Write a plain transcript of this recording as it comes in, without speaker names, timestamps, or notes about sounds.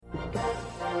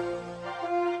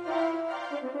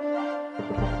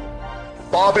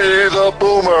Bobby the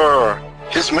Boomer.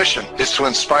 His mission is to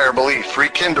inspire belief,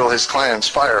 rekindle his clan's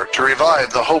fire, to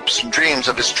revive the hopes and dreams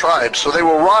of his tribe so they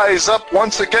will rise up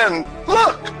once again.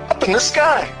 Look, up in the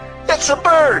sky. It's a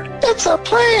bird. It's a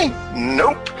plane.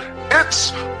 Nope. It's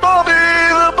Bobby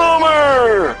the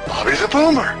Boomer. Bobby the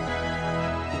Boomer.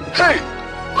 Hey,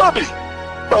 Bobby.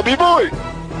 Bobby boy.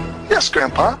 Yes,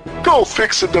 Grandpa. Go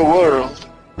fix the world.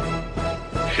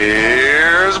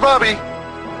 Here's Bobby.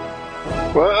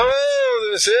 Well,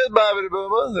 this is Bobby the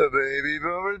Boomer, the baby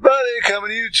boomer's buddy,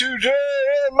 coming to you today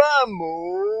in my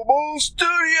mobile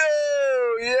studio.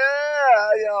 Yeah,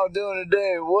 how y'all doing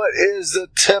today? What is the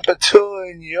temperature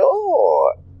in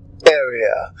your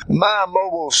area? My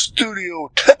mobile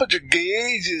studio temperature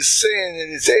gauge is saying that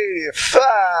it's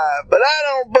 85, but I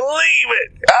don't believe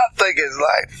it. I think it's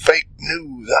like fake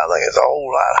news. I think it's a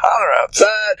whole lot hotter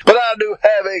outside, but I do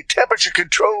have a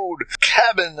temperature-controlled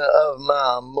cabin of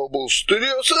my mobile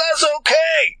studio, so that's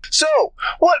okay. So,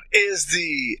 what is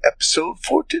the episode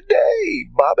for today,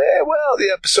 Bobby? Well,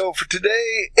 the episode for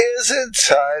today is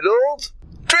entitled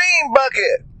Dream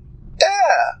Bucket.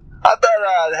 Yeah. I thought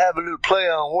I'd have a little play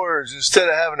on words instead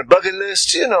of having a bucket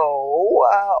list,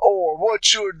 or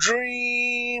what's your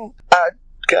dream? I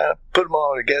kind of put them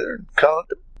all together and call it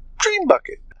the Dream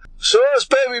Bucket. So us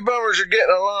baby boomers are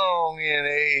getting along in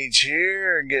age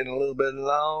here and getting a little bit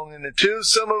along in the tooth.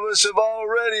 Some of us have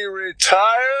already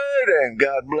retired, and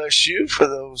God bless you for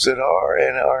those that are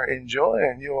and are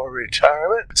enjoying your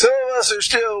retirement. Some of us are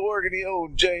still working the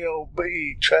old job,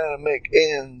 trying to make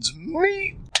ends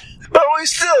meet. But we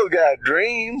still got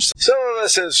dreams. Some of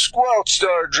us have squelched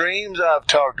our dreams. I've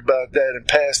talked about that in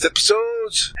past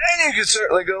episodes. And you can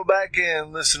certainly go back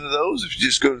and listen to those if you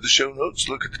just go to the show notes,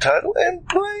 look at the title, and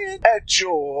play it at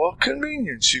your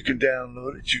convenience. You can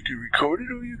download it, you can record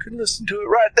it, or you can listen to it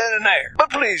right then and there.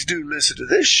 But please do listen to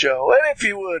this show. And if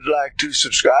you would like to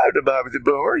subscribe to Bobby the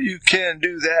Boomer, you can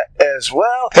do that as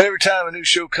well. And every time a new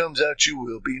show comes out, you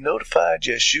will be notified.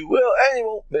 Yes, you will. And you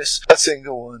won't miss a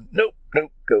single one. Nope.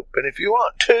 And if you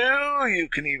want to, you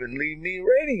can even leave me a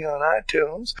rating on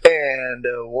iTunes. And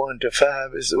 1 to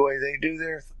 5 is the way they do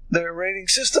their rating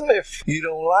system. If you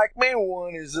don't like me,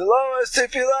 1 is the lowest.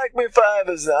 If you like me, 5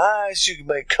 is the highest. You can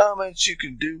make comments. You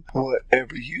can do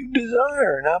whatever you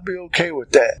desire, and I'll be okay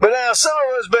with that. But now, some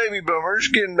of us baby boomers,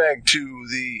 getting back to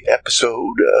the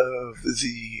episode of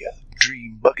the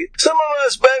Dream Bucket. Some of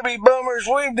us baby boomers,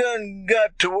 we've done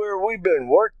got to where we've been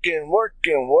working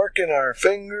our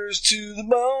fingers to the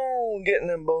bone, getting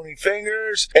them bony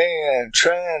fingers, and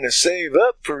trying to save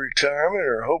up for retirement,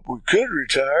 or hope we could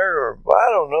retire, or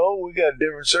I don't know, we got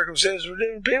different circumstances for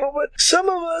different people, but some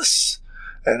of us,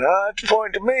 and I have to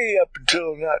point to me, up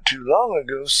until not too long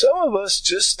ago, some of us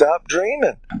just stopped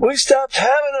dreaming. We stopped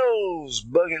having those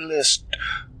bucket list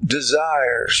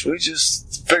desires. We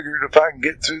just figured if I can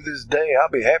get through this day, I'll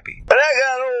be happy. And I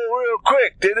got old real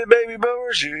quick, did it, baby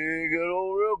boomers? You got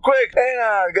old real quick. And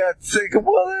I got thinking,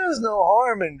 well, there's no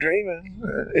harm in dreaming.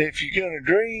 If you're going to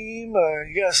dream,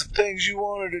 you got some things you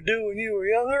wanted to do when you were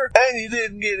younger, and you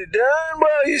didn't get it done,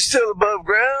 well, you're still above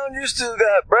ground. You still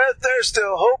got breath. There's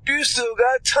still hope. You still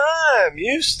got time.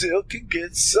 You still can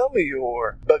get some of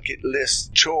your bucket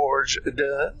list chores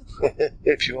done.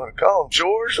 If you want to call them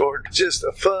chores, or just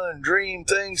a fun dream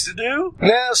things to do.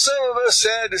 Now, some of us,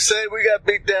 sad to say, we got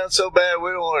beat down so bad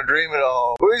we don't want to dream at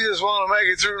all. We just want to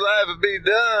make it through life and be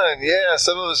done. Yeah,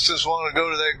 some of us just want to go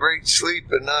to that great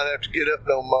sleep and not have to get up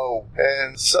no more.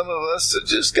 And some of us have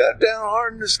just got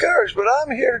downhearted and discouraged. But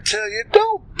I'm here to tell you,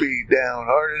 don't be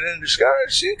downhearted and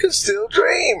discouraged. You can still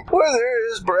dream. Where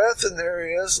there is breath and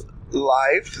there is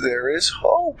life, there is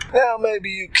hope. Now, maybe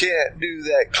you can't do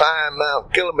that climb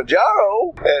Mount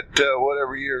Kilimanjaro at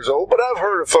whatever years old, but I've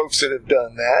heard of folks that have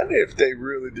done that if they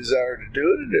really desire to do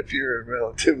it, and if you're in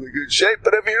relatively good shape.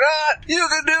 But if you're not, you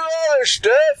can do other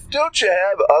stuff. Don't you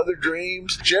have other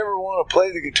dreams? Do you ever want to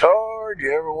play the guitar? Do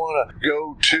you ever want to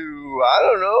go to, I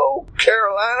don't know,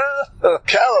 Carolina,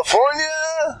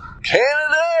 California,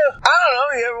 Canada? I don't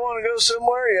know. You ever want to go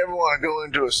somewhere? You ever want to go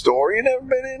into a store you never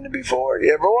been into before?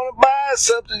 You ever want to buy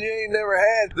something you ain't never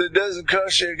had that doesn't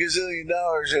cost you $1 gazillion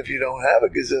if you don't have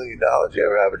 $1 gazillion? You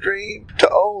ever have a dream to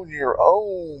own your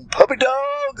own puppy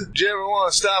dog? Do you ever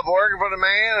want to stop working for the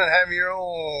man and have your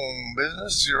own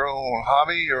business, your own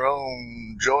hobby, your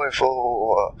own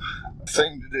joyful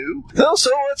thing to do? No,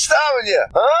 so what's stopping you?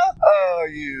 Huh? Are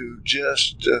you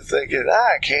just thinking,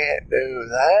 I can't do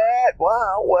that?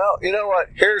 Wow, well, you know what?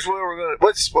 Here's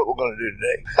what's what we're going to do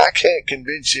today. I can't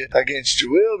convince you against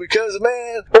your will, because a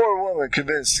man or a woman strongly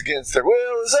convinced against their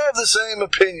will is of the same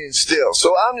opinion still.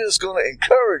 So I'm just going to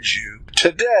encourage you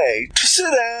today to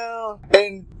sit down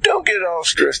and don't get all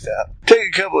stressed out.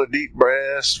 Take a couple of deep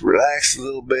breaths, relax a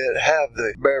little bit, have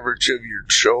the beverage of your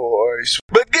choice,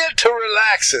 but get to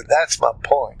relaxing. That's my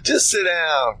point. Just sit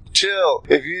down, chill.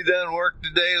 If you done work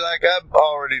today like I've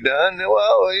already done,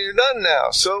 well, you're done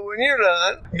now. So when you're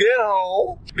done, get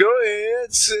home, go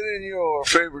ahead, sit in your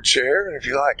favorite chair, and if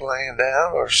you like laying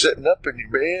down or sitting up in your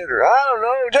bed, or I don't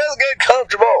know, just get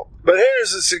comfortable. But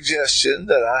here's a suggestion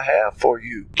that I have for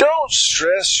you. Don't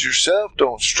stress yourself.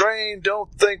 Don't strain.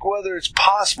 Don't think whether it's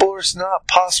possible or it's not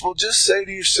possible. Just say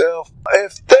to yourself,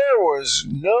 if there was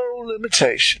no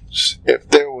limitations, if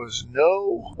there was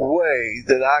no way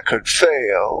that I could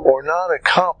fail or not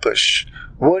accomplish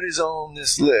what is on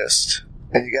this list,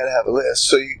 and you got to have a list,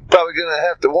 so you're probably going to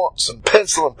have to want some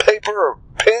pencil and paper or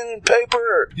pen and paper,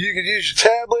 or you could use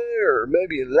your tablet or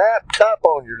maybe a laptop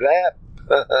on your lap.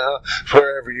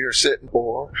 Wherever you're sitting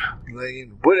or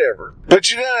laying, whatever.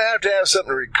 But you're going to have something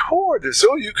to record this.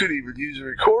 So you could even use a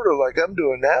recorder like I'm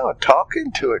doing now and talk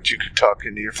into it. You could talk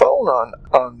into your phone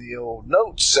on the old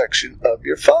notes section of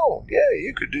your phone. Yeah,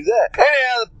 you could do that.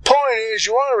 Anyhow, the point is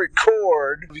you want to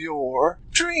record your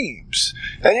dreams.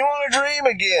 And you want to dream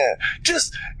again.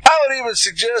 I would even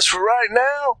suggest for right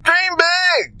now, dream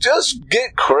big. Just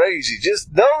get crazy.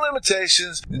 Just no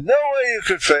limitations. No way you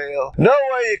could fail. No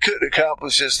way you couldn't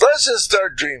accomplish this. Let's just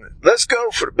start dreaming. Let's go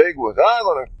for the big one. I'm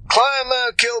going to climb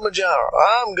Mount Kilimanjaro.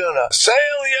 I'm going to sail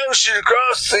the ocean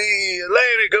across the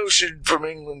Atlantic Ocean from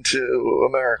England to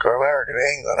America, or America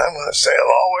to England. I'm going to sail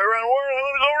all the way around the world. I'm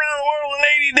going to go around the world in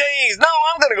 80 days. No,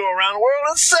 I'm going to go around the world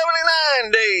in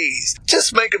 79 days.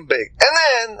 Just make them big. And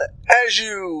then, as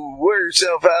you wear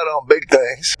yourself out on big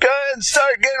things, go ahead and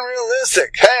start getting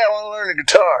realistic. Hey, I want to learn the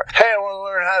guitar. Hey, I want to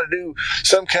learn how to do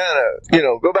some kind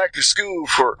of, go back to school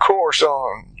for a course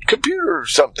on computer or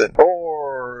something.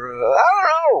 Or, I don't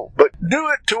know. But do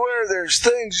it to where there's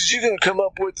things that you're going to come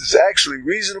up with that's actually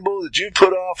reasonable that you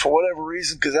put off for whatever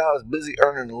reason because I was busy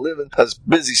earning a living. I was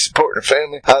busy supporting a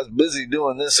family. I was busy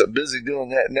doing this. I'm busy doing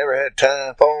that. Never had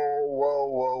time. Oh,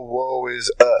 woe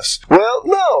is us. Well,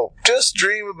 no. Just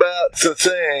dream about the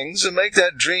things and make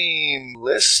that dream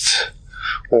list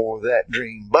or that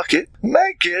dream bucket.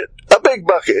 Make it a big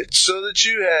bucket so that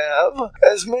you have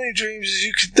as many dreams as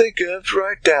you can think of to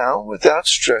write down without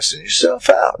stressing yourself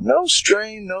out. No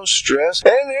strain, no stress,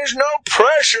 and there's no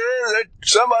pressure that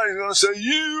somebody's going to say,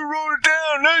 you wrote it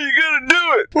down, now you got to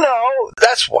do it. No,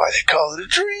 that's why they call it a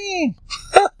dream.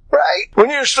 Right? When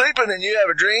you're sleeping and you have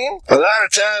a dream, a lot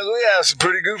of times we have some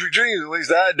pretty goofy dreams. At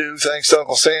least I do, thanks to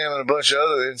Uncle Sam and a bunch of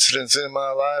other incidents in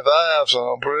my life. I have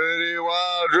some pretty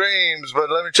wild dreams, but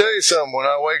let me tell you something. When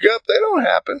I wake up, they don't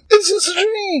happen. It's just a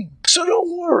dream. So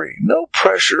don't worry. No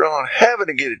pressure on having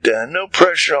to get it done. No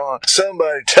pressure on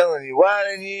somebody telling you, why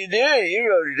didn't you do it? You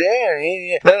wrote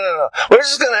it down. No. We're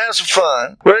just going to have some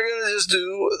fun. We're going to just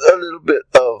do a little bit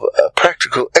of a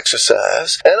practical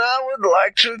exercise. And I would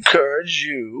like to encourage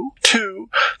you to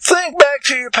think back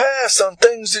to your past on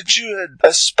things that you had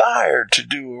aspired to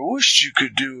do or wished you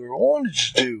could do or wanted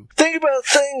to do. Think about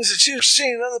things that you've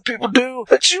seen other people do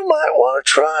that you might want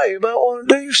to try, you might want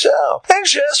to do yourself. And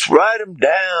just write them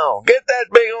down. Get that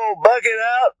big old bucket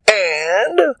out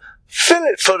and fill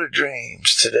it full of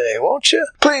dreams today, won't you?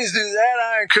 Please do that.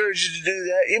 I encourage you to do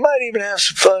that. You might even have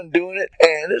some fun doing it,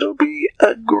 and it'll be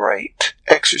a great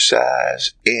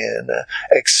exercise in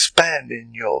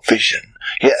expanding your vision.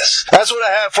 Yes, that's what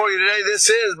I have for you today. This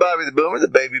is Bobby the Boomer, the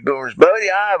Baby Boomer's Buddy.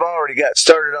 I've already got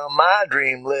started on my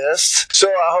dream list, so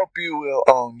I hope you will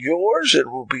on yours. It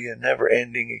will be a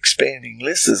never-ending, expanding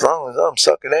list as long as I'm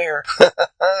sucking air.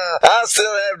 I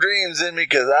still have dreams in me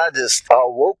because I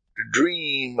woke to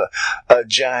dream a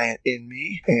giant in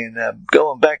me, and I'm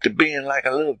going back to being like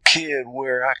a little kid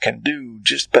where I can do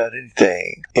just about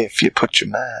anything if you put your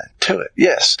mind to it.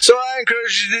 Yes, so I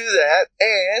encourage you to do that,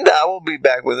 and I will be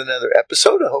back with another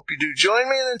episode. I hope you do join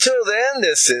me, and until then,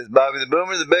 this is Bobby the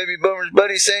Boomer, the Baby Boomer's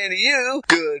Buddy, saying to you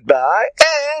goodbye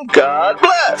and God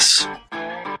bless.